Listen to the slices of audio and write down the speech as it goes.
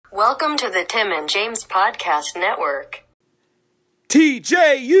Welcome to the Tim and James Podcast Network.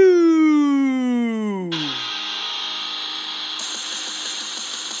 TJU!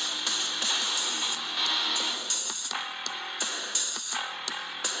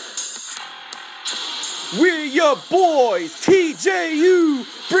 We're your boys, TJU,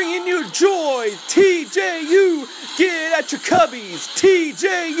 bringing you joy, TJU. Get at your cubbies,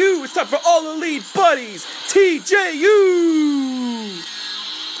 TJU. It's time for all elite buddies, TJU.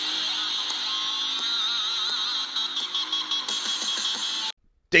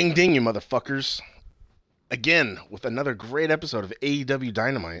 Ding ding, you motherfuckers. Again, with another great episode of AEW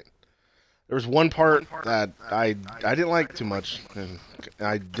Dynamite. There was one part that I didn't like too much, and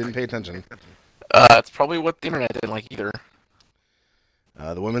I didn't pay attention. It's probably what the internet didn't like either.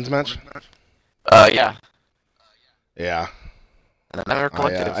 The women's match? Yeah. Yeah. And then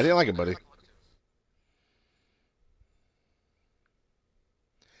Collective. I didn't like it, buddy.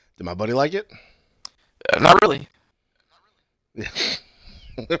 Did my buddy like it? Not really. Yeah.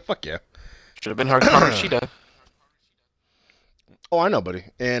 Fuck yeah. Should have been Hikaru Shida. Oh, I know, buddy.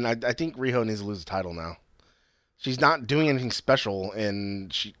 And I think Riho needs to lose the title now. She's not doing anything special,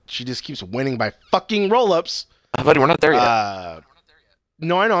 and she just keeps winning by fucking roll-ups. Buddy, we're not there yet.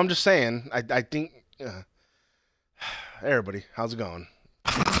 No, I know. I'm just saying. I think... hey, everybody. How's it going?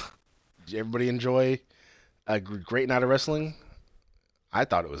 Did everybody enjoy a great night of wrestling? I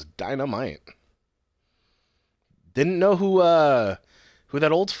thought it was dynamite. Didn't know who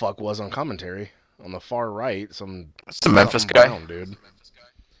that old fuck was on commentary. On the far right. Some Memphis guy. Brown, dude.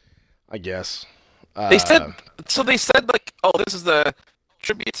 I guess. They said, like, oh, this is the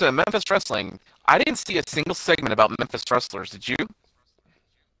tribute to Memphis Wrestling. I didn't see a single segment about Memphis wrestlers. Did you?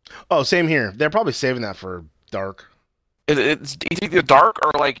 Oh, same here. They're probably saving that for Dark. It's either Dark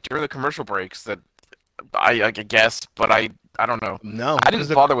or, like, during the commercial breaks that I guess, but I don't know. No. I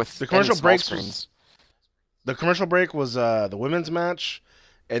didn't bother with the commercial breaks. Screens. The commercial break was the women's match,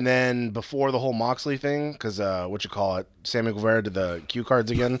 and then before the whole Moxley thing, because, Sammy Guevara did the cue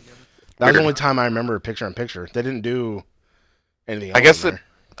cards again. That was the only time I remember picture-in-picture. They didn't do anything else.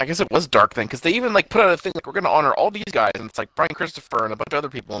 I guess it was Dark then, because they even like put out a thing like we're going to honor all these guys, and it's like Brian Christopher and a bunch of other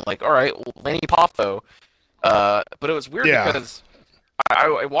people, and like, all right, well, Lanny Poffo. But it was weird because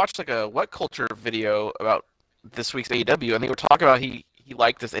I watched like a What Culture video about this week's AEW, and they were talking about he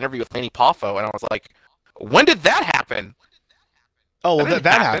liked this interview with Lanny Poffo, and I was like, when did that happen? Oh, well,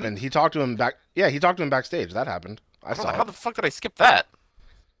 that happened. He talked to him back. Yeah, he talked to him backstage. That happened. I saw. How the fuck did I skip that?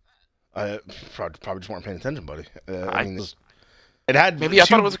 Probably just weren't paying attention, buddy. It had maybe I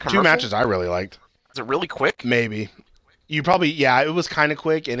thought it was a commercial? two matches I really liked. Is it really quick? Maybe. You probably it was kind of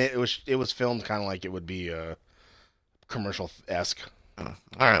quick, and it was filmed kind of like it would be commercial-esque. All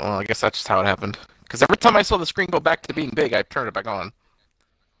right, well I guess that's just how it happened. Because every time I saw the screen go back to being big, I turned it back on.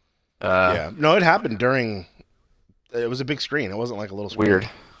 No, it happened during. It was a big screen. It wasn't like a little screen. Weird.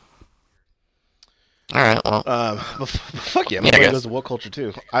 All right, well. Fuck yeah, my buddy goes to What Culture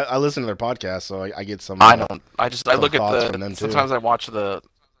too. I listen to their podcast, so I get some. I don't. I look at them sometimes too. I watch the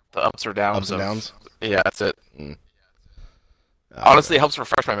ups or downs. Ups and downs. Yeah, that's it. Honestly, it helps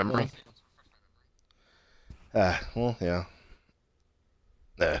refresh my memory. Well, yeah.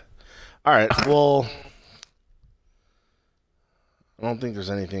 All right. Well, I don't think there's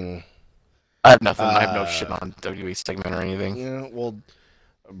anything. I have nothing. I have no shit on WWE segment or anything. Yeah. Well.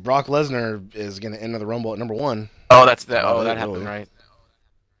 Brock Lesnar is going to enter the Rumble at number 1. Oh, that's that. Oh, that happened, right?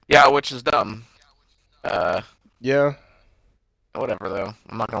 Yeah, which is dumb. Yeah. Whatever, though.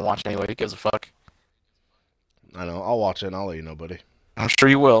 I'm not going to watch it anyway. Who gives a fuck? I know. I'll watch it and I'll let you know, buddy. I'm sure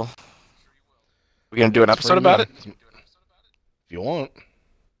you will. We going to do an episode about it? If you want.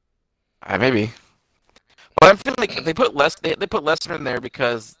 Maybe. But I'm feeling like they put Lesnar in there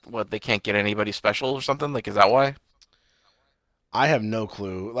because, they can't get anybody special or something? Like, is that why? I have no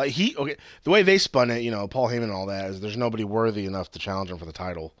clue. Like the way they spun it, Paul Heyman and all that is there's nobody worthy enough to challenge him for the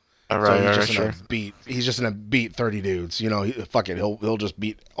title. He's just gonna beat 30 dudes. Fuck it, he'll just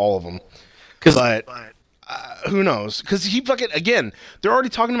beat all of them. But who knows? Because he again, they're already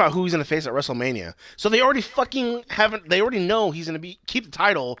talking about who he's gonna face at WrestleMania. So they already they already know he's gonna keep the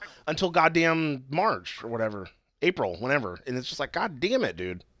title until goddamn March or whatever, April, whenever. And it's just like, god damn it,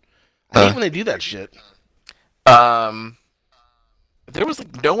 dude. I hate when they do that shit. There was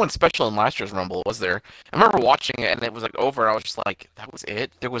no one special in last year's Rumble, was there? I remember watching it and it was over. I was just like, that was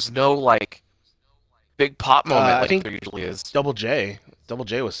it. There was no big pop moment I think there usually is. Double J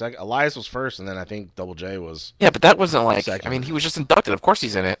was second. Elias was first, and then I think Double J was. Yeah, but that wasn't second. I mean, he was just inducted. Of course,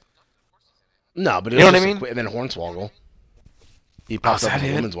 he's in it. No, but you know what I mean. And then Hornswoggle. He popped up in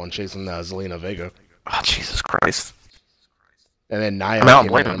the women's one, chasing Zelina Vega. Oh, Jesus Christ! And then Nia came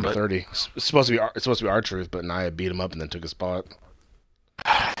in at number 30. It's supposed to be R-Truth, but Nia beat him up and then took his spot.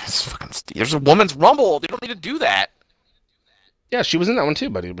 There's a women's rumble. They don't need to do that. Yeah, she was in that one too,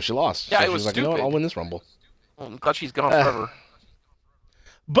 buddy, but she lost. Yeah, so it was like, stupid. You know what? I'll win this rumble. Well, I'm glad she's gone forever.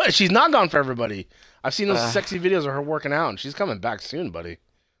 But she's not gone for everybody. I've seen those sexy videos of her working out, and she's coming back soon, buddy.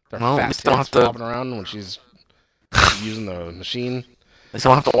 They're fat tits flopping around when she's using the machine. They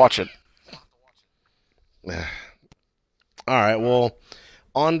still have to watch it. All right, well,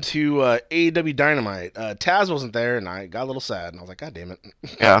 on to AEW Dynamite. Taz wasn't there, and I got a little sad, and I was like, God damn it.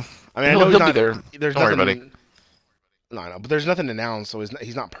 Yeah. I mean, I know he's not be there. There's Don't nothing, worry, buddy. No, but there's nothing announced, so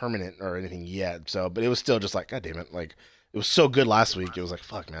he's not permanent or anything yet. So, but it was still just like, God damn it, like it was so good last week. It was like,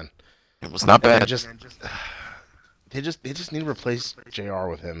 fuck, man. It was not bad. They just need to replace JR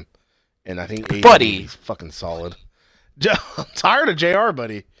with him, and I think buddy is fucking solid. I'm tired of JR,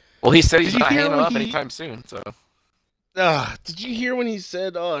 buddy. Well, he said he's not hanging up anytime soon. So, did you hear when he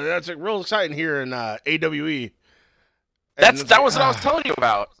said, "Oh, that's like real exciting here in AWE"? That was what I was telling you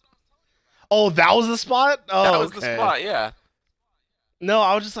about. Oh, that was the spot? Oh, that was the spot, yeah. No,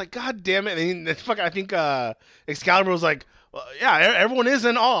 I was just like, God damn it. And I think Excalibur was like, well, yeah, everyone is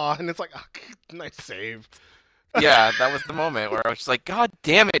in awe. And it's like, oh, nice save. Yeah, that was the moment where I was just like, God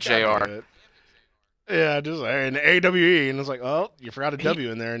damn it, JR. Yeah, just in AWE. And it's like, oh, you forgot a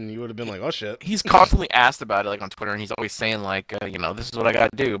W in there. And you would have been like, oh, shit. He's constantly asked about it like on Twitter. And he's always saying, like, this is what I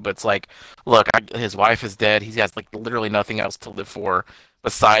got to do. But it's like, look, his wife is dead. He has, like, literally nothing else to live for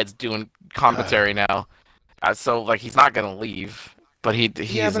besides doing commentary now. So, like, he's not going to leave. But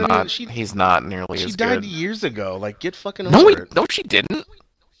he's not nearly as good. She died years ago. Like, get fucking over it. No, she didn't.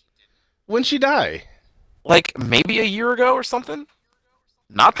 When'd she die? Like, maybe a year ago or something?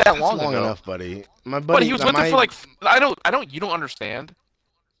 Not that long ago. Long enough, buddy. My buddy. But he was with her for like, you don't understand.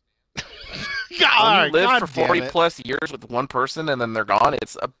 God, when you live for 40 plus years with one person and then they're gone,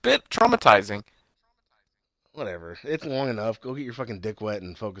 it's a bit traumatizing. Whatever. It's long enough. Go get your fucking dick wet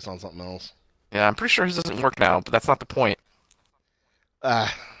and focus on something else. Yeah, I'm pretty sure his doesn't work now, but that's not the point.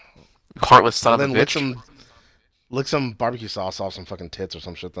 Heartless son of a bitch. Lick some barbecue sauce off some fucking tits or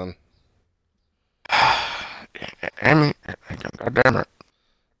some shit then. God damn it.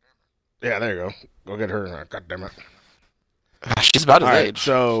 Yeah, there you go. Go get her. God damn it. She's about his age.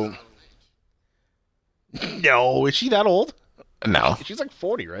 So, no, is she that old? No. She's like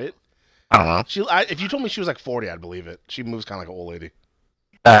 40, right? I don't know. If you told me she was like 40, I'd believe it. She moves kind of like an old lady.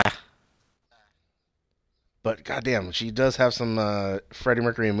 But goddamn, she does have some Freddie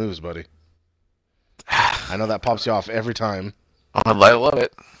Mercury moves, buddy. I know that pops you off every time. I love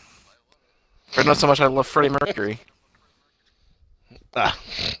it. I know so much I love Freddie Mercury.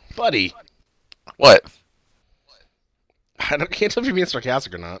 Buddy. What? Can't tell if you're being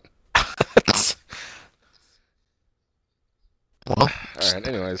sarcastic or not. Well, alright,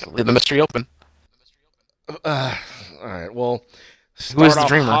 anyways. Leave the mystery open. Alright, well, who is the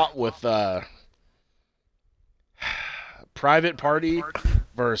dreamer? Hot with Private Party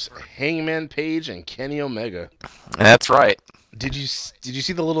versus Hangman Page and Kenny Omega. That's right. Did you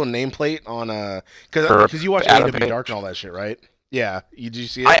see the little nameplate on because you watch AEW Dark and all that shit, right? Yeah, did you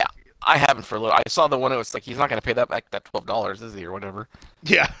see it? I haven't for a little. I saw the one. It was like he's not going to pay that back that $12, is he, or whatever?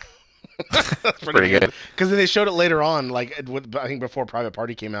 Yeah, that's pretty good. Because then they showed it later on, like I think before Private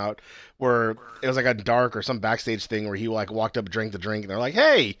Party came out, where it was like a Dark or some backstage thing where he like walked up, drank the drink, and they're like,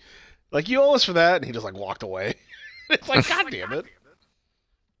 "Hey, like you owe us for that," and he just like walked away. It's like, God damn it!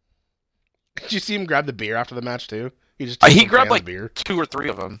 Did you see him grab the beer after the match too? He grabbed like 2 or 3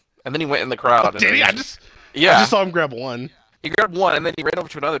 of them, and then he went in the crowd. Did he? I just saw him grab one. He grabbed one, and then he ran over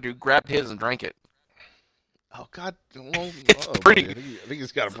to another dude, grabbed his, and drank it. Oh God! It's pretty. I think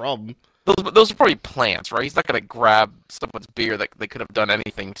he's got a problem. Those are probably plants, right? He's not gonna grab someone's beer that they could have done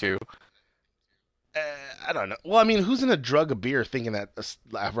anything to. I don't know. Well, I mean, who's gonna drug a beer thinking that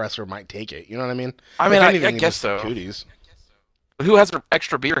a wrestler might take it? You know what I mean? I mean, I guess so. Cooties. Who has an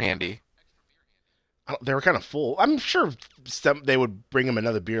extra beer handy? They were kind of full. I'm sure they would bring him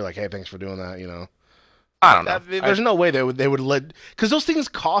another beer, like, "Hey, thanks for doing that." You know. I don't know. There's no way they would let, because those things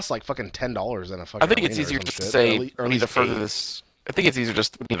cost like fucking $10 in a fucking. I think it's easier just to say we need to further this. I think it's easier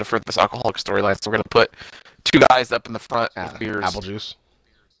just we need to further this alcoholic storyline. So we're gonna put 2 guys up in the front with beers. Apple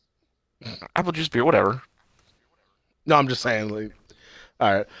juice, beer, whatever. No, I'm just saying. Like,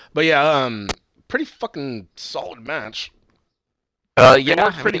 all right, but yeah, pretty fucking solid match. Yeah, they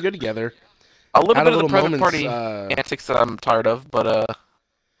worked pretty good together. A little bit of the Private Party antics that I'm tired of, but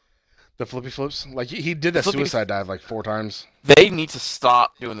the flippy flips, like he did that suicide dive like 4 times. They need to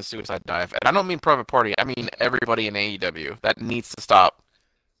stop doing the suicide dive, and I don't mean Private Party. I mean everybody in AEW. That needs to stop.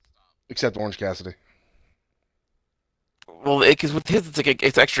 Except Orange Cassidy. Well, because with his,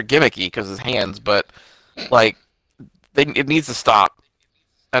 it's extra gimmicky because his hands, but like, it needs to stop.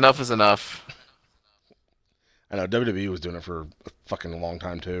 Enough is enough. I know WWE was doing it for a fucking long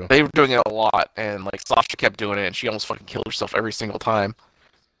time too. They were doing it a lot, and like Sasha kept doing it, and she almost fucking killed herself every single time.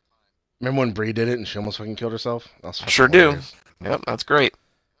 Remember when Brie did it and she almost fucking killed herself? I sure hilarious. Do. Yep, that's great.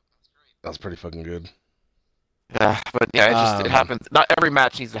 That was pretty fucking good. Yeah, but yeah, it happens. Not every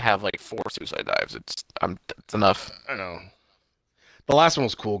match needs to have like 4 suicide dives. It's enough. I know. The last one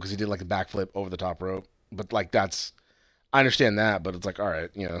was cool because he did like a backflip over the top rope, but like I understand that, but it's like, all right,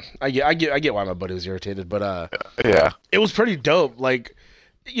 you know, I get why my buddy was irritated, but yeah, it was pretty dope. Like,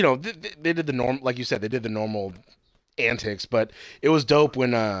 you know, they did the like you said, they did the normal antics, but it was dope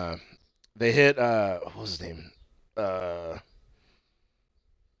when they hit what was his name,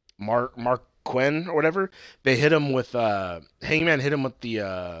 Mark Quinn or whatever. They hit him with Hangman hit him with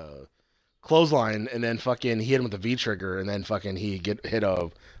the clothesline, and then fucking he hit him with the V trigger, and then fucking he hit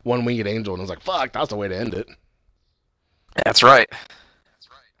a one winged angel, and I was like, fuck, that's the way to end it. That's right.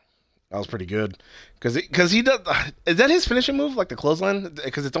 That was pretty good. Because he does. Is that his finishing move, like the clothesline?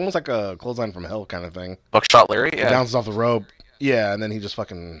 Because it's almost like a clothesline from hell kind of thing. Buckshot Larry? Yeah. He bounces off the rope. Yeah, and then he just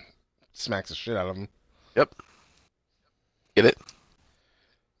fucking smacks the shit out of him. Yep. Get it?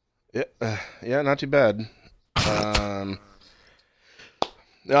 Yeah, not too bad.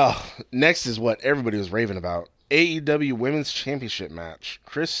 Next is what everybody was raving about. AEW Women's Championship match.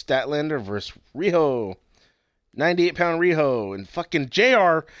 Chris Statlander versus Riho. 98-pound Riho, and fucking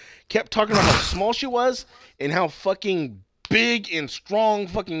JR kept talking about how small she was and how fucking big and strong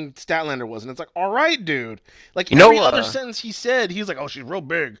fucking Statlander was. And it's like, all right, dude. Like, every other sentence he said, he was like, oh, she's real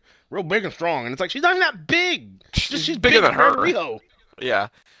big and strong. And it's like, she's not even that big. She's bigger than her. Riho. Yeah.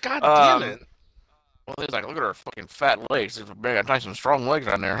 God damn it. Well, he's like, look at her fucking fat legs. She's big, nice and strong legs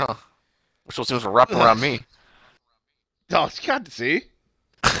down there, huh? Which still seems to wrap around me. Oh, it's got to see.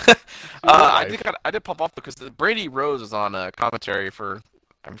 I did pop off because Brady Rose was on commentary for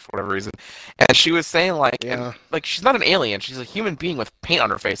whatever reason, and she was saying like, and, like she's not an alien, she's a human being with paint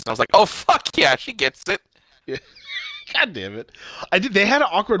on her face, and I was like, oh fuck yeah, she gets it. Yeah. God damn it! They had an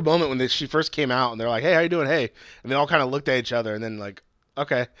awkward moment when she first came out, and they're like, hey, how you doing? Hey, and they all kind of looked at each other, and then like,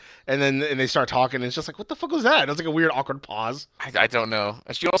 okay, and they start talking, and it's just like, what the fuck was that? It was like a weird awkward pause. I don't know.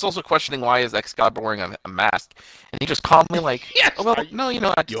 And she was also questioning why his ex-god wearing a mask, and he just calmly like, yes, oh, well, no, you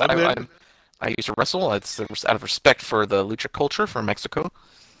know, I used to wrestle. It's out of respect for the lucha culture from Mexico.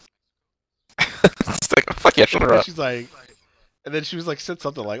 It's like, oh, fuck yeah, shut her up. She's like, and then she was like, said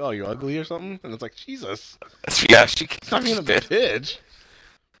something like, oh, you're ugly or something, and it's like, Jesus. Yeah, she's not being a bitch.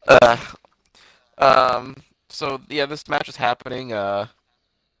 So yeah, this match is happening.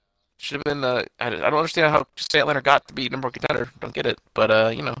 Should have been. I don't understand how Statlander got to be number one contender. Don't get it,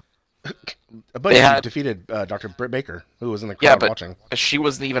 but you know. But he defeated Dr. Britt Baker, who was in the crowd watching. She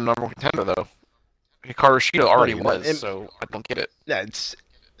wasn't even number one contender though. Hikaru Shida already was, so I don't get it. Yeah, it's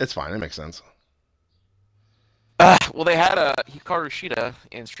fine. It makes sense. Well, they had Hikaru Shida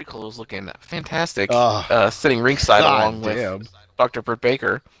in street clothes, looking fantastic, sitting ringside along with Dr. Britt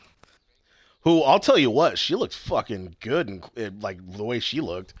Baker. Who, I'll tell you what, she looked fucking good, and like the way she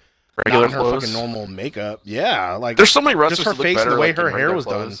looked. Regular not in her fucking normal makeup. Yeah, like there's so many wrestlers just her who face look better, and the way like, her hair was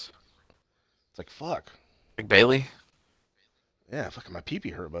clothes. Done. It's like fuck. Like Bailey. Yeah, fucking my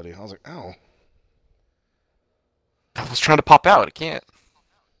pee-pee hurt, buddy. I was like, ow. I was trying to pop out. It can't.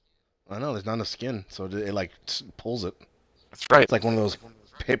 I know there's not enough skin, so it like pulls it. That's right. It's like one of those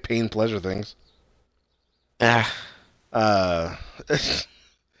pain pleasure things. Yeah. Yeah,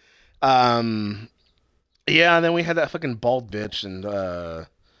 and then we had that fucking bald bitch and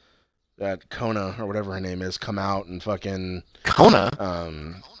that Kona or whatever her name is come out and fucking Kona.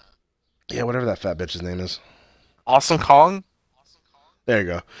 Yeah, whatever that fat bitch's name is. Awesome Kong. There you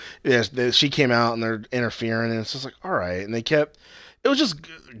go. Yes, she came out and they're interfering, and it's just like, all right. And it was just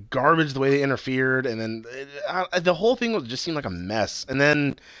garbage the way they interfered, and then the whole thing just seemed like a mess. And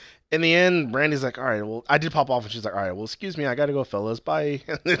then in the end, Brandy's like, all right, well, I did pop off, and she's like, all right, well, excuse me, I gotta go, fellas, bye.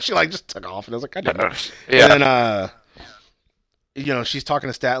 And then she like just took off, and I was like, God damn it. Yeah. And then you know, she's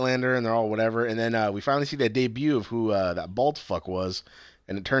talking to Statlander, and they're all whatever, and then we finally see that debut of who that bald fuck was,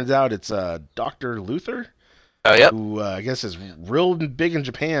 and it turns out it's Dr. Luther. Yep. Who I guess is real big in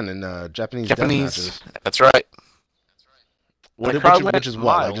Japan in Japanese death matches. That's right. Which is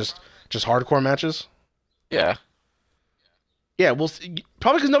what? Like just hardcore matches? Yeah. Yeah, well,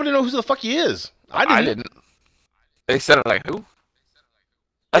 probably because nobody knows who the fuck he is. I didn't. They said it like, who?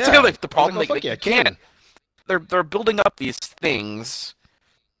 That's like the problem. Like, they can't. They're building up these things,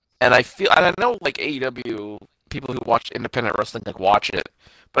 and I know like AEW, people who watch independent wrestling like watch it,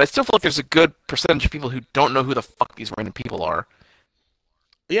 but I still feel like there's a good percentage of people who don't know who the fuck these random people are.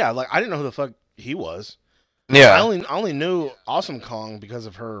 Yeah, like I didn't know who the fuck he was. Yeah, I only knew Awesome Kong because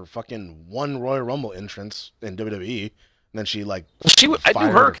of her fucking one Royal Rumble entrance in WWE, and then she like I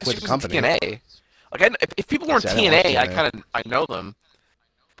knew her because she was in company. TNA. Like if people weren't TNA, I know them,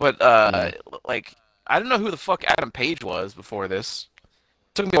 but like I didn't know who the fuck Adam Page was before this.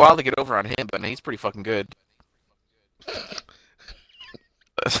 It took me a while to get over on him, but he's pretty fucking good.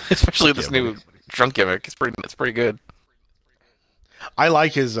 Especially this new drunk gimmick. It's pretty good. I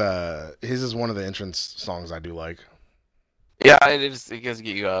like his is one of the entrance songs I do like. Yeah, it does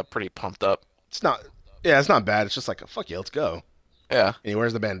get you pretty pumped up. It's not bad. It's just like, fuck yeah, let's go. Yeah. And he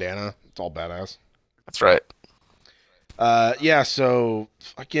wears the bandana. It's all badass. That's right. Yeah, so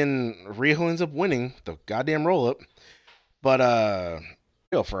fucking Riho ends up winning the goddamn roll up. But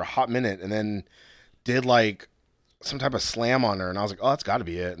for a hot minute, and then did like some type of slam on her, and I was like, oh, that's got to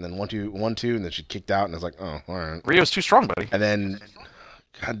be it. And then 1-2, and then she kicked out, and I was like, oh, all right. Rio's too strong, buddy. And then,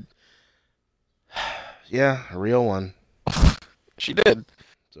 God, yeah, Riho won. She did.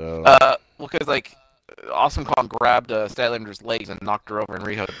 So, because like Awesome Kong grabbed Statlander's legs and knocked her over, and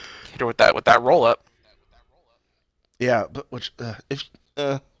Riho hit her with that roll up. Yeah, but if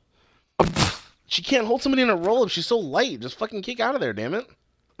she can't hold somebody in a roll up, she's so light. Just fucking kick out of there, damn it.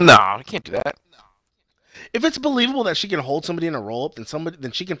 No, I can't do that. If it's believable that she can hold somebody in a roll up,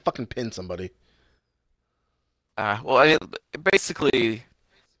 then she can fucking pin somebody. Well, I mean, basically,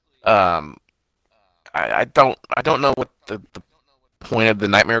 I don't know what the point of the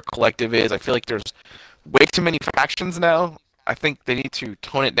Nightmare Collective is. I feel like there's way too many factions now. I think they need to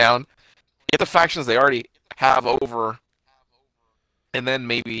tone it down, get the factions they already have over, and then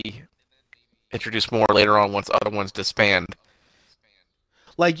maybe introduce more later on once other ones disband.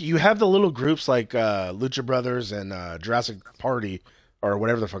 Like, you have the little groups like Lucha Brothers and Jurassic Party, or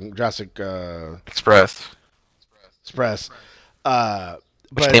whatever the fucking Jurassic Express. But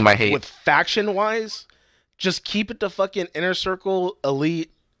name I hate. With faction-wise, just keep it to fucking Inner Circle, Elite,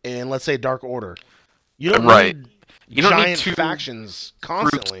 and let's say Dark Order. You don't need giant two factions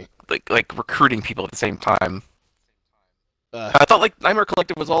constantly. Groups, like recruiting people at the same time. I thought like Nightmare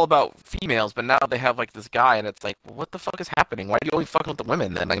Collective was all about females, but now they have like this guy, and it's like, well, what the fuck is happening? Why do you only fucking with the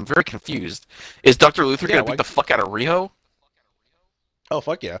women? Then I'm very confused. Is Dr. Luther gonna beat the fuck out of Riho? Oh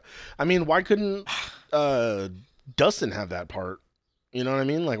fuck yeah! I mean, why couldn't Dustin have that part? You know what I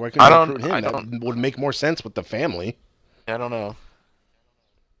mean? Like, why couldn't recruit him? That would make more sense with the family. I don't know.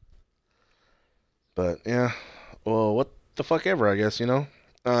 But yeah, well, what the fuck ever, I guess, you know.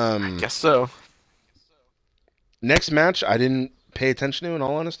 I guess so. Next match, I didn't pay attention to, in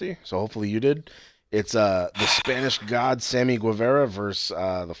all honesty, so hopefully you did. It's the Spanish God Sammy Guevara versus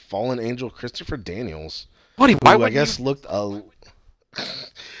the Fallen Angel Christopher Daniels. Why I guess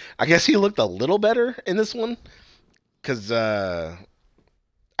I guess he looked a little better in this one, because I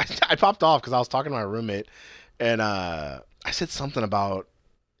popped off because I was talking to my roommate, and I said something about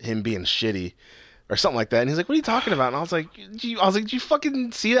him being shitty or something like that, and he's like, "What are you talking about?" And I was like, "Did you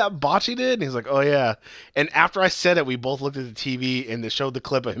fucking see that botch he did?" And he's like, "Oh yeah." And after I said it, we both looked at the TV and they showed the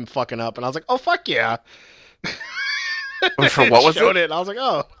clip of him fucking up, and I was like, "Oh fuck yeah!" For what was it? And I was like,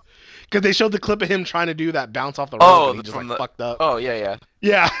 "Oh," because they showed the clip of him trying to do that bounce off the rope, and he just fucked up. Oh yeah.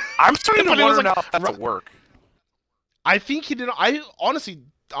 Yeah. I'm starting to wonder now if that's a work. I think he did. I honestly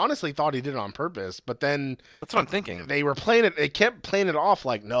thought he did it on purpose, but then that's what I'm thinking. They were playing it. They kept playing it off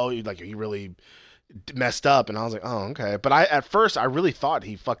like, no, like he really messed up, and I was like, oh, okay. But at first I really thought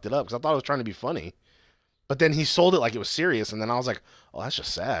he fucked it up because I thought it was trying to be funny. But then he sold it like it was serious, and then I was like, oh, that's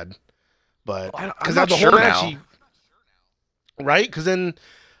just sad. But because the whole match, right? Because then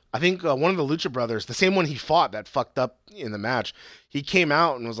I think one of the Lucha Brothers, the same one he fought that fucked up in the match, he came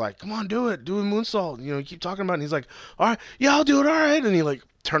out and was like, come on, do a moonsault. You know, you keep talking about it. And he's like, all right, yeah, I'll do it. All right. And he like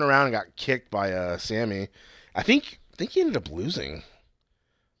turned around and got kicked by Sammy. I think he ended up losing.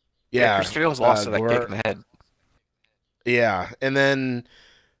 Yeah. Chris Daniels lost to that kick in the head. Yeah. And then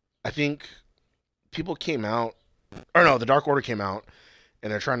I think people came out, or no, the Dark Order came out,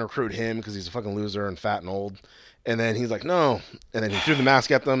 and they're trying to recruit him because he's a fucking loser and fat and old. And then he's like, no. And then he threw the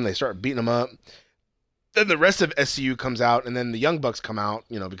mask at them. They start beating him up. Then the rest of SCU comes out, and then the Young Bucks come out,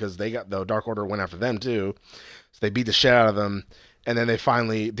 you know, because they got the Dark Order went after them too. So they beat the shit out of them. And then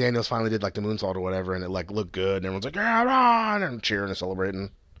Daniels finally did like the moonsault or whatever, and it like looked good. And everyone's like, yeah, on, and cheering and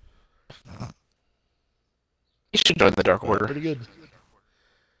celebrating. You should join the Dark Order. Pretty good.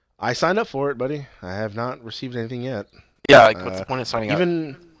 I signed up for it, buddy. I have not received anything yet. Yeah, like what's the point of signing up?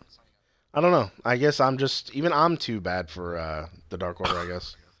 I don't know. I guess I'm too bad for the Dark Order, I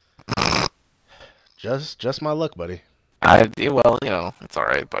guess. Just my luck, buddy. Well, it's all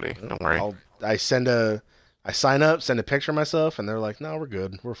right, buddy. Don't worry. I sign up, send a picture of myself, and they're like, "No, we're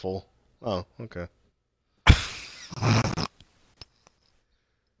good. We're full." Oh, okay.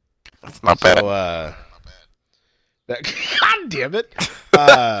 That's not bad. So, God damn it.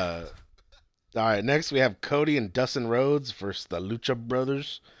 All right, next we have Cody and Dustin Rhodes versus the Lucha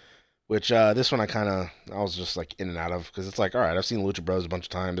Brothers, which this one I was just like in and out of because it's like, all right, I've seen the Lucha Brothers a bunch of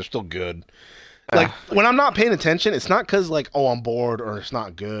times. They're still good. Like when I'm not paying attention, it's not because like, oh, I'm bored or it's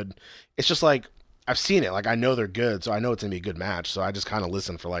not good. It's just like I've seen it. Like I know they're good, so I know it's gonna be a good match. So I just kind of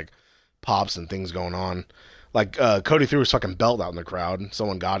listen for like pops and things going on. Like Cody threw his fucking belt out in the crowd. And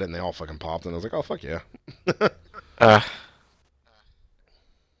someone got it and they all fucking popped. And I was like, oh fuck yeah.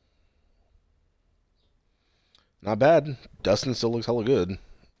 Not bad. Dustin still looks hella good.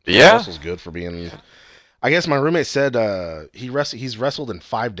 Yeah, Russell's good for being. I guess my roommate said he's wrestled in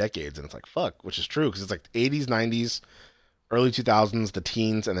 5 decades, and it's like fuck, which is true because it's like 80s, 90s, early 2000s, the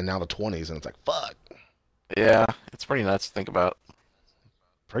teens, and then now the 20s, and it's like fuck. Yeah, it's pretty nuts to think about.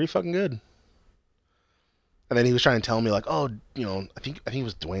 Pretty fucking good. And then he was trying to tell me like, oh, I think it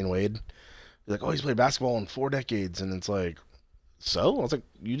was Dwayne Wade. He's like, oh, he's played basketball in 4 decades, and it's like, so I was like,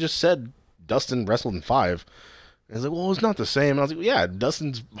 you just said Dustin wrestled in 5. And he's like, well, it's not the same. And I was like, yeah,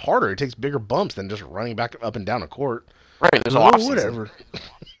 Dustin's harder. It takes bigger bumps than just running back up and down a court. Right, there's no off whatever.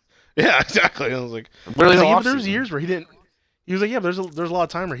 Yeah, exactly. And I was like, there's years where he didn't. He was like, yeah, but there's a lot of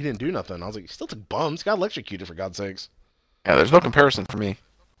time where he didn't do nothing. I was like, he still took bumps. He got electrocuted for God's sakes. Yeah, there's no comparison for me.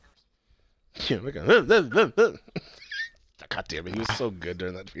 Yeah, God damn it, he was so good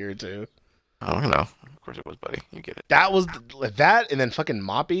during that period too. Oh, no. Of course it was, buddy. You get it. That was that, and then fucking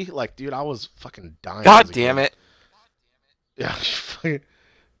Moppy. Like, dude, I was fucking dying. God damn it. Yeah.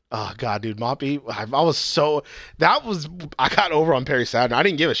 Oh god, dude, Moppy. I got over on Perry Saturn. I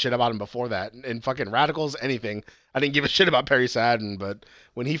didn't give a shit about him before that. And fucking Radicals, anything. I didn't give a shit about Perry Saturn, but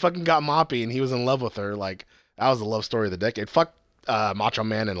when he fucking got Moppy and he was in love with her, like that was the love story of the decade. Fuck Macho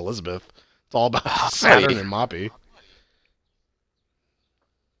Man and Elizabeth. It's all about Saturn and Moppy.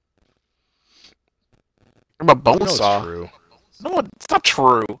 What about Bonesaw? True. No, it's not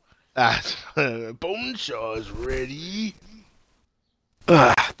true. Bonesaw is ready.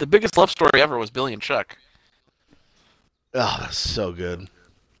 The biggest love story ever was Billy and Chuck. Oh, that's so good.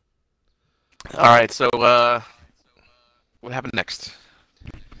 All right, so what happened next?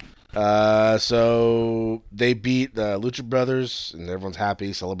 So they beat the Lucha Brothers, and everyone's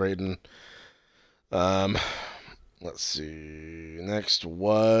happy, celebrating. Let's see. Next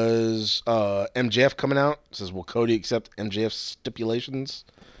was MJF coming out. It says, will Cody accept MJF's stipulations?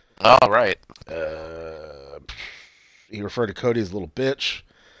 Oh, right. He referred to Cody as a little bitch.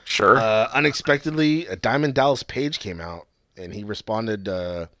 Sure. Unexpectedly, Diamond Dallas Page came out, and he responded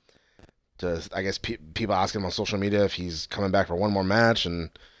to I guess, people asking him on social media if he's coming back for one more match, and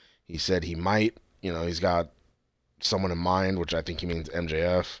he said he might. He's got someone in mind, which I think he means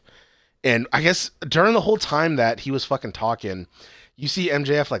MJF. And I guess during the whole time that he was fucking talking, you see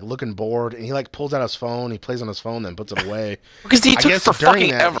MJF like looking bored, and he like pulls out his phone, he plays on his phone, then puts it away. Because he took it for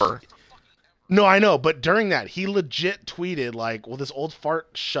fucking ever. No, I know, but during that, he legit tweeted like, "Will this old fart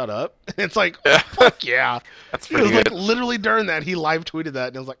shut up?" And it's like, fuck yeah. That's pretty good. Like literally during that, he live tweeted that,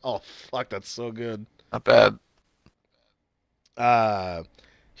 and it was like, oh fuck, that's so good. Not bad.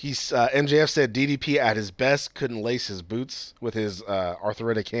 MJF said DDP at his best couldn't lace his boots with his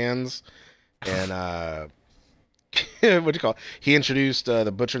arthritic hands, and what do you call it? He introduced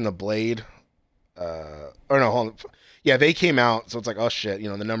the Butcher and the Blade. Or no, hold on. Yeah, they came out, so it's like, oh shit,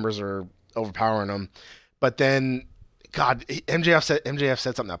 the numbers are overpowering them. But then, God, MJF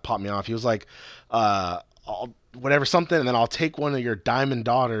said something that popped me off. He was like, something, and then I'll take one of your diamond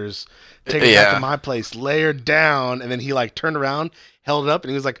daughters, take her back to my place, lay her down, and then he like turned around, held it up, and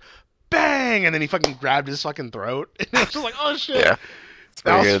he was like, bang, and then he fucking grabbed his fucking throat. And I was just like, oh shit. Yeah, it's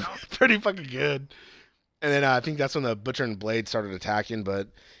pretty good. Pretty fucking good. And then I think that's when the Butcher and Blade started attacking, but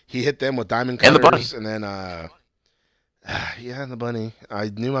he hit them with diamond cutters, and the bunny. And then yeah, and the bunny. I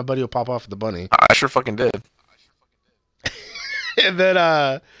knew my buddy would pop off with the bunny. I sure fucking did. And then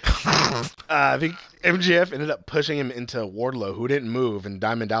I think MJF ended up pushing him into Wardlow, who didn't move, and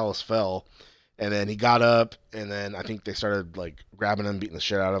Diamond Dallas fell. And then he got up, and then I think they started like grabbing him, beating the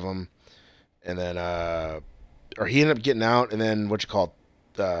shit out of him. And then or he ended up getting out, and then MJF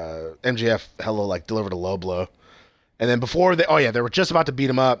like delivered a low blow. And then before they were just about to beat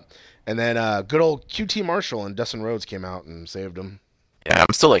him up, and then good old QT Marshall and Dustin Rhodes came out and saved him. Yeah,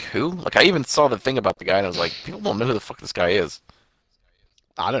 I'm still like, who? Like, I even saw the thing about the guy, and I was like, people don't know who the fuck this guy is.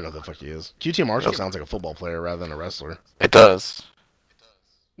 I don't know who the fuck he is. QT Marshall sounds like a football player rather than a wrestler. It does.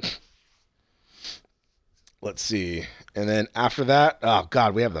 Let's see. And then after that, oh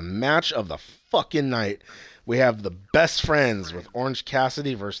god, we have the match of the fucking night. We have the Best Friends with Orange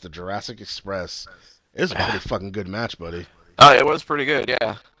Cassidy versus the Jurassic Express. It was a pretty fucking good match, buddy. Oh, it was pretty good,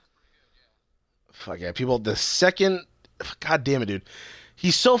 yeah. Fuck yeah, people. The second, god damn it, dude.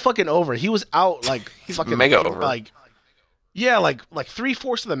 He's so fucking over. He was out like He's fucking mega over. Like, yeah, like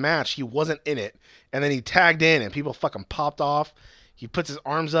 3/4 of the match he wasn't in it, and then he tagged in and people fucking popped off. He puts his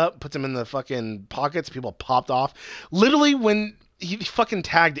arms up, puts them in the fucking pockets. People popped off. Literally, when he fucking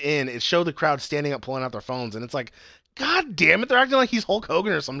tagged in, it showed the crowd standing up, pulling out their phones, and it's like, God damn it, they're acting like he's Hulk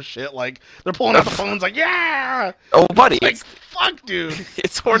Hogan or some shit. Like they're pulling out the phones, like, yeah. Oh, buddy, like fuck, dude.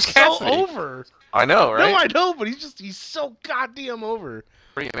 It's Orange Cassidy. So over. I know, right? No, I know, but he's so goddamn over.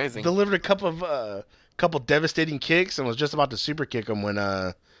 Pretty amazing. Delivered a couple devastating kicks and was just about to super kick him when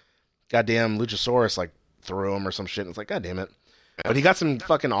goddamn Luchasaurus like threw him or some shit. And it's like, god damn it. But he got some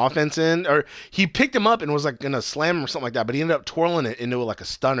fucking offense in, or he picked him up and was like gonna slam him or something like that. But he ended up twirling it into like a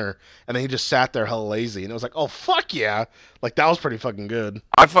stunner, and then he just sat there hella lazy. And it was like, oh fuck yeah, like that was pretty fucking good.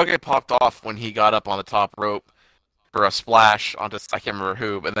 I fucking popped off when he got up on the top rope for a splash onto I can't remember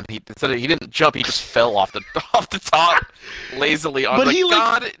who, and then he didn't jump, he just fell off the top lazily. On like,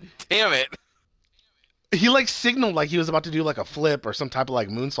 God damn it. He like signaled like he was about to do like a flip or some type of like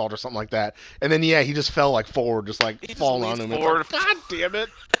moonsault or something like that, and then yeah, he just fell like forward, just like falling on him. Like, God damn it!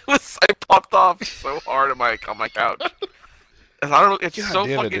 I popped off so hard on my couch. I don't know, it's God so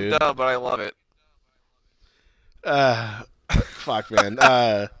fucking dumb, but I love it. Fuck man.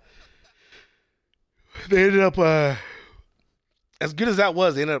 They ended up as good as that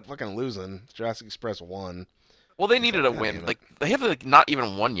was. They ended up fucking losing. Jurassic Express won. Well, they needed a win. Like they have like not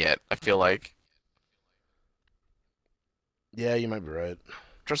even won yet. I feel like. Yeah, you might be right.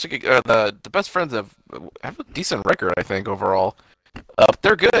 The Best Friends have a decent record, I think, overall.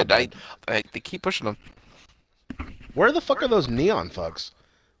 They're good. They keep pushing them. Where the fuck are those neon fucks?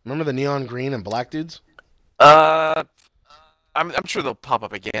 Remember the neon green and black dudes? I'm sure they'll pop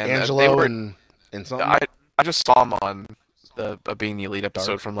up again. Angelo and something. I just saw them on the Being the Elite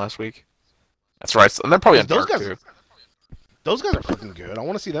episode from last week. That's right. And they're probably on Dark too. Those guys are fucking good. I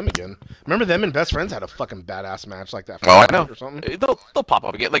want to see them again. Remember them and Best Friends had a fucking badass match like that. Oh, I know. Or something? They'll pop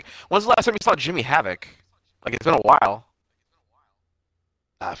up again. Like, when's the last time you saw Jimmy Havoc? Like, it's been a while.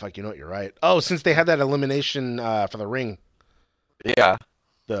 Fuck, you know what? You're right. Oh, since they had that elimination for the ring. Yeah.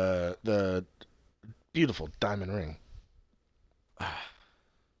 The beautiful diamond ring.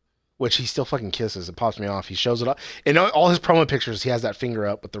 Which he still fucking kisses. It pops me off. He shows it up. In all his promo pictures, he has that finger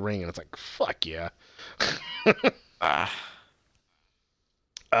up with the ring, and it's like, fuck yeah.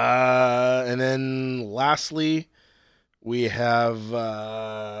 And then lastly, we have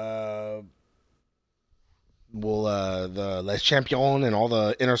the Les Champions and all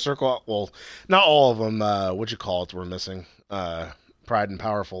the Inner Circle. Well, not all of them. What you call it? Were missing. Pride and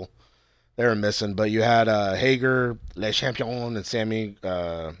Powerful. They were missing, but you had Hager, Les Champions, and Sammy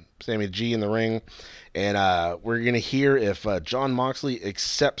G in the ring, and we're gonna hear if Jon Moxley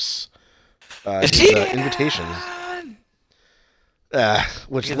accepts his invitation.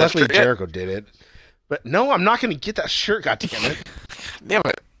 Which luckily Jericho did it. But no, I'm not going to get that shirt, goddammit. Damn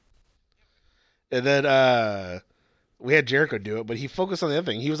it. And then we had Jericho do it, but he focused on the other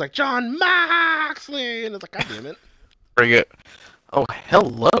thing. He was like, Jon Moxley! And it's like, goddammit. Very good. Oh,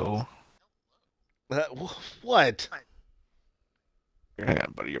 hello. What? Hang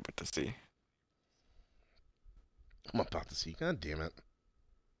on, buddy. You're about to see. I'm about to see. God damn it.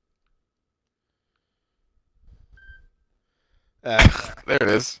 There it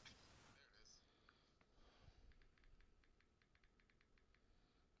is.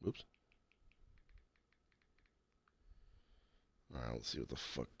 Oops. Alright, let's see what the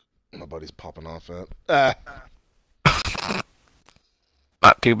fuck my buddy's popping off at.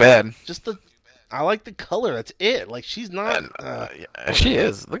 Not too bad. I like the color. That's it. Like, she's not. Yeah, she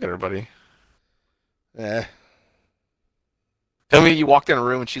is. Look at her, buddy. Yeah. Tell me you walked in a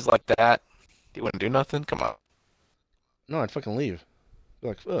room and she's like that. You wouldn't do nothing? Come on. No, I'd fucking leave. Be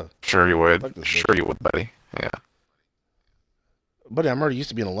like, ugh. Sure you would. Sure you would, buddy. Yeah. Buddy, I'm already used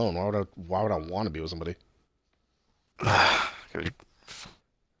to being alone. Why would I want to be with somebody? Buddy,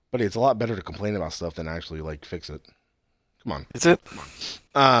 it's a lot better to complain about stuff than actually like fix it. Come on. Is it?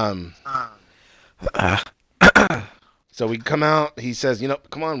 So we come out. He says,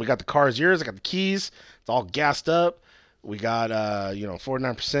 come on. We got the car's yours. I got the keys. It's all gassed up. We got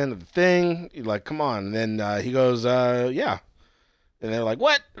 49% of the thing. You're like, come on. And then he goes, yeah. And they're like,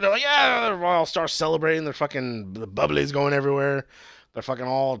 what? And they're like, yeah. They all start celebrating. They're fucking, the bubbly's going everywhere. They're fucking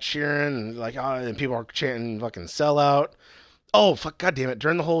all cheering. And like, and people are chanting fucking sellout. Oh, fuck, God damn it.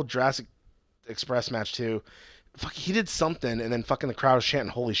 During the whole Jurassic Express match too. Fuck, he did something, and then fucking the crowd was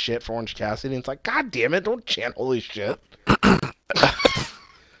chanting "Holy shit" for Orange Cassidy, and it's like, God damn it, don't chant "Holy shit."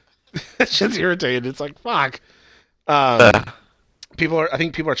 That shit's irritating. It's like, fuck. I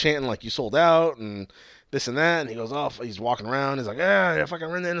think people are chanting like "You sold out" and this and that, and he goes off. He's walking around. He's like, "Yeah, if I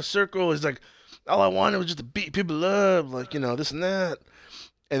can run in a circle," he's like, "All I wanted was just to beat people up, like this and that."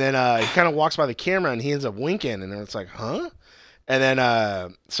 And then he kind of walks by the camera, and he ends up winking, and it's like, huh? And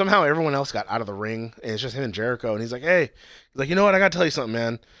then somehow everyone else got out of the ring, and it's just him and Jericho. And he's like, "Hey," he's like, "You know what? I gotta tell you something,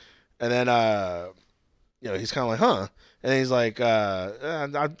 man." And then he's kind of like, "Huh?" And then he's like,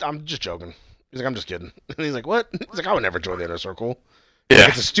 "I'm just joking." He's like, "I'm just kidding." And he's like, "What?" He's like, "I would never join the Inner Circle. Yeah. Like,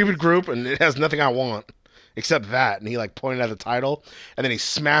 it's a stupid group, and it has nothing I want except that." And he like pointed at the title, and then he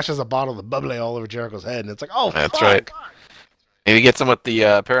smashes a bottle of the bubbly all over Jericho's head, and it's like, "Oh, that's fuck. Right." And he gets him with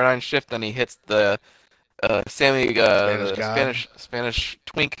the paradigm shift, then he hits the Sammy Spanish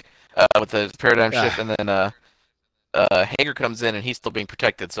twink with the paradigm shift, and then Hager comes in, and he's still being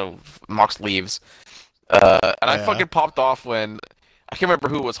protected, so Mox leaves. I fucking popped off when I can't remember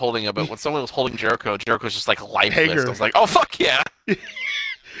who was holding it, but when someone was holding Jericho, Jericho's just like lifeless. Hager. I was like, "Oh fuck yeah!"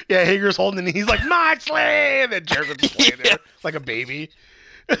 Yeah, Hager's holding, and he's like, "Moxley!" And then Jericho's just laying there like a baby.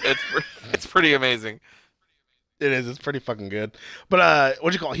 It's pretty amazing. It is. It's pretty fucking good. But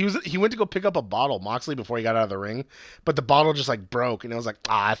what'd you call it? He went to go pick up a bottle, Moxley, before he got out of the ring, but the bottle just like broke, and it was like,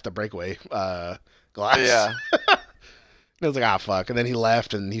 that's the breakaway glass. Yeah. It was like, fuck. And then he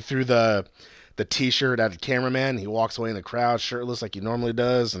left, and he threw the T-shirt at the cameraman. He walks away in the crowd, shirtless like he normally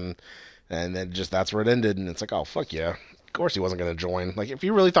does, and then just that's where it ended. And it's like, oh fuck yeah. Of course he wasn't gonna join. Like if he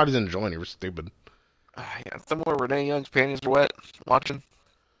really thought he was gonna join, he was stupid. Yeah, somewhere Renee Young's panties are wet. Watching.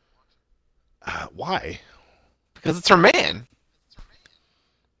 Why? Because it's her man.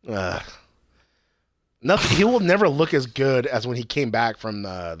 Nothing. He will never look as good as when he came back from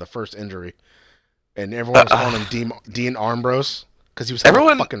the first injury, and everyone was calling him Dean Armbros because he was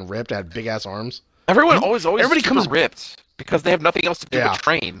fucking ripped, had big ass arms. Everyone everybody comes ripped because they have nothing else to do but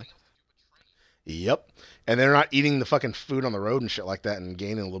train. Yep. And they're not eating the fucking food on the road and shit like that and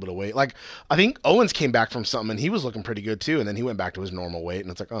gaining a little bit of weight. Like I think Owens came back from something and he was looking pretty good too, and then he went back to his normal weight,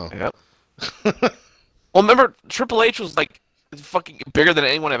 and it's like, oh. Yep. Well, remember, Triple H was like fucking bigger than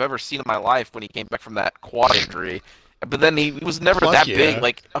anyone I've ever seen in my life when he came back from that quad injury. But then he was never that big.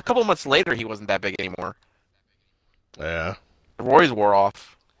 Like a couple months later, he wasn't that big anymore. Yeah. The Roy's wore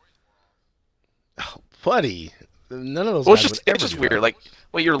off. Oh, buddy, none of those. Well, it's just weird. Like,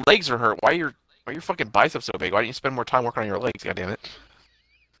 well, your legs are hurt. Why are your fucking biceps so big? Why don't you spend more time working on your legs? God damn it.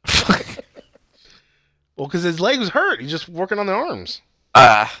 Well, because his legs hurt. He's just working on the arms.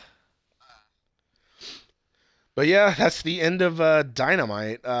 But yeah, that's the end of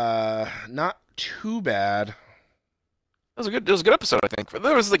Dynamite. Not too bad. It was a good episode, I think.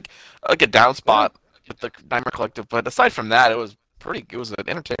 There was like a down spot with the Dynamite Collective, but aside from that, it was an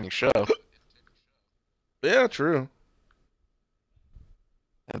entertaining show. Yeah, true.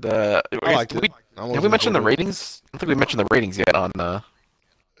 And I liked it. Have we mentioned the ratings? I don't think we mentioned the ratings yet on.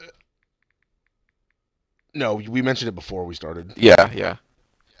 No, we mentioned it before we started. Yeah.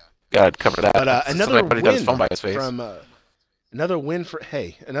 Gotta cover that. But another win got his phone by his face. From another win for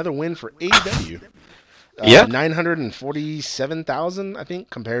AEW. Yeah, 947,000, I think,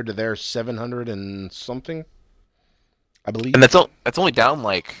 compared to their 700 and something, I believe. And that's only down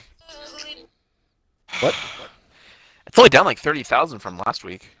like what? It's only down like 30,000 from last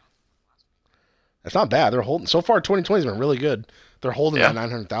week. That's not bad. They're holding so far. 2020 has been really good. They're holding that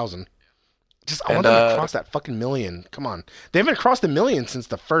 900,000. I want them to cross that fucking million. Come on. They haven't crossed a million since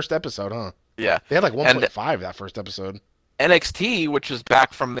the first episode, huh? Yeah. They had like 1.5 that first episode. NXT, which is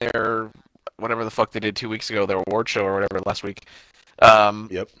back from their whatever the fuck they did 2 weeks ago, their award show or whatever last week.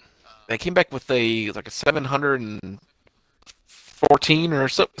 Yep. They came back with a 714 or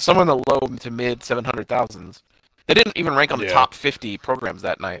somewhere in the low to mid 700,000s. They didn't even rank on the top 50 programs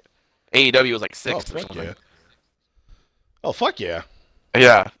that night. AEW was like 6th or something. Yeah. Oh, fuck yeah.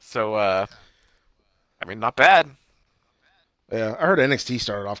 Yeah, so, I mean, not bad. Yeah, I heard NXT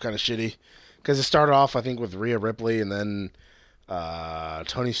started off kind of shitty. Because it started off, I think, with Rhea Ripley, and then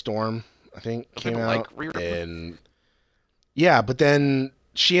Toni Storm, I think, came out. And yeah, but then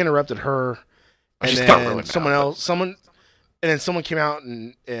she interrupted her, and then someone came out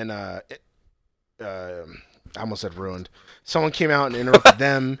and I almost said ruined. Someone came out and interrupted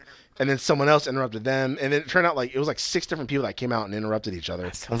them. And then someone else interrupted them, and then it turned out like it was like 6 different people that came out and interrupted each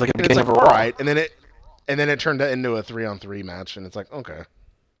other. Sounds like it's like, all right, and then it turned into a 3-on-3 match, and it's like, okay,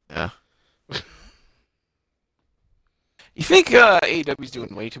 yeah. You think AEW's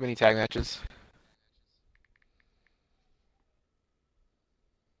doing way too many tag matches?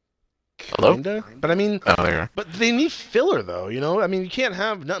 Kinda. But I mean, but they need filler though. You know, I mean, you can't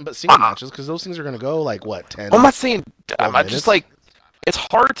have nothing but single matches because those things are gonna go like what 10. I'm not saying. I'm just like, it's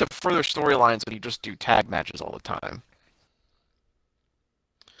hard to further storylines when you just do tag matches all the time.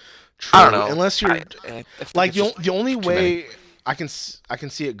 True. I don't know. Unless you're like the only way I can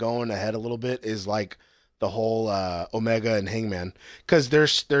see it going ahead a little bit is like the whole Omega and Hangman, because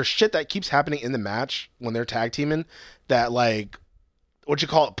there's shit that keeps happening in the match when they're tag teaming that like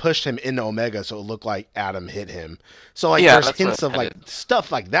pushed him into Omega, so it looked like Adam hit him. So like there's hints of like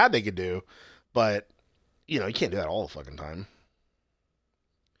stuff like that they could do, but you know you can't do that all the fucking time.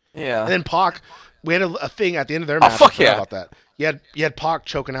 Yeah. And then Pac, we had a thing at the end of their match. Oh fuck yeah! About that. You had Pac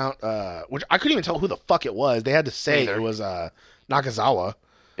choking out, which I couldn't even tell who the fuck it was. They had to say it was Nakazawa.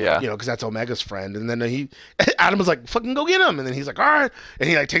 Yeah. You know, because that's Omega's friend. And then Adam was like, fucking go get him. And then he's like, all right. And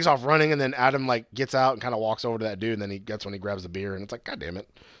he like takes off running. And then Adam like gets out and kind of walks over to that dude. And then that's when he grabs the beer. And it's like, God damn it.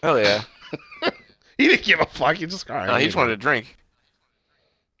 Hell yeah. He didn't give a fuck. He just, all right. No, he just wanted to drink.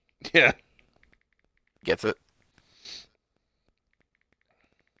 Yeah. Gets it.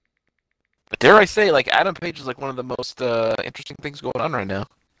 But dare I say, like, Adam Page is like one of the most interesting things going on right now.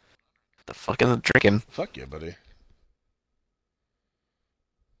 The fucking drinking. Fuck yeah, buddy.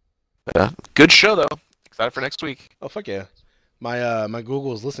 Good show though. Excited for next week. Oh fuck yeah! My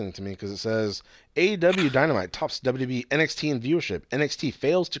Google is listening to me because it says AEW Dynamite tops WWE NXT in viewership. NXT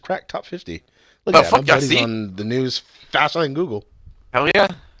fails to crack top 50. Look at that. My buddy's on the news faster than Google. Hell yeah!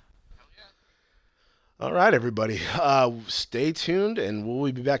 All right, everybody. Stay tuned, and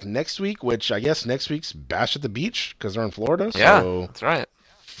we'll be back next week. Which I guess next week's Bash at the Beach because they're in Florida. Yeah, so that's right.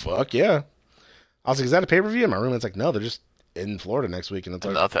 Fuck yeah! I was like, is that a pay-per-view? And my roommate's like, no, they're just in Florida next week, and it's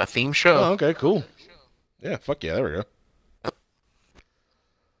like a theme show. Oh, okay, cool. Yeah, fuck yeah, there we go. All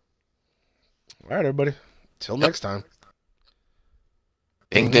right, everybody. Till next time.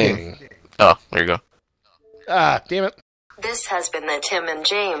 Ding ding. Oh, there you go. Ah, damn it. This has been the Tim and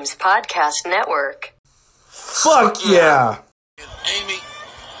James Podcast Network. Fuck yeah. Amy,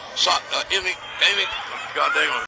 God dang it.